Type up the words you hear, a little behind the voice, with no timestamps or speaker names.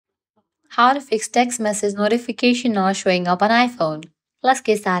How to fix text message notification not showing up on iPhone. Let's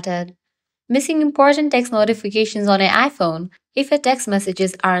get started. Missing important text notifications on an iPhone. If your text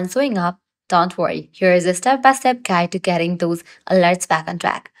messages aren't showing up, don't worry. Here is a step-by-step guide to getting those alerts back on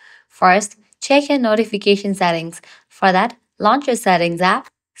track. First, check your notification settings. For that, launch your settings app,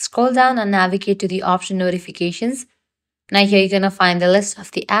 scroll down and navigate to the option notifications. Now here you're going to find the list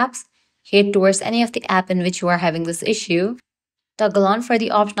of the apps. Head towards any of the app in which you are having this issue. Toggle on for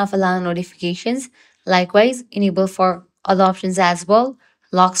the option of allow notifications. Likewise, enable for other options as well.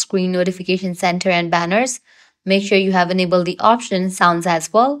 Lock screen notification center and banners. Make sure you have enabled the option sounds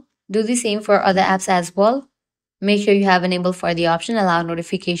as well. Do the same for other apps as well. Make sure you have enabled for the option allow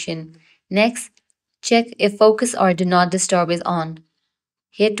notification. Next, check if focus or do not disturb is on.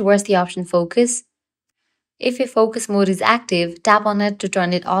 Head towards the option focus. If your focus mode is active, tap on it to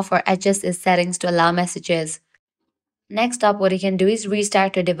turn it off or adjust its settings to allow messages. Next up, what you can do is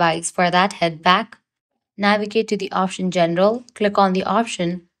restart your device. For that, head back, navigate to the option General, click on the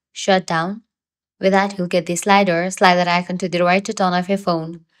option Shut Down. With that, you'll get the slide that icon to the right to turn off your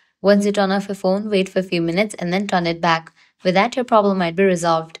phone. Once you turn off your phone, wait for a few minutes and then turn it back. With that, your problem might be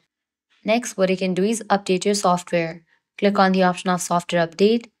resolved. Next, what you can do is update your software. Click on the option of Software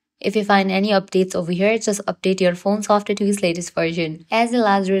Update. If you find any updates over here, just update your phone software to its latest version. As a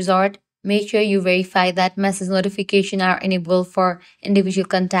last resort, make sure you verify that message notifications are enabled for individual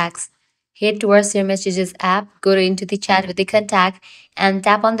contacts. Head towards your Messages app, go into the chat with the contact, and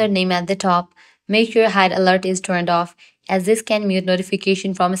tap on their name at the top. Make sure Hide Alert is turned off, as this can mute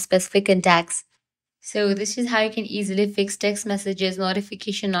notification from specific contacts. So this is how you can easily fix text messages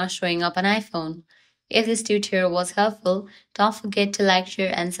notification not showing up on iPhone. If this tutorial was helpful, don't forget to like,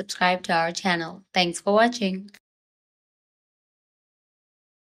 share, and subscribe to our channel. Thanks for watching.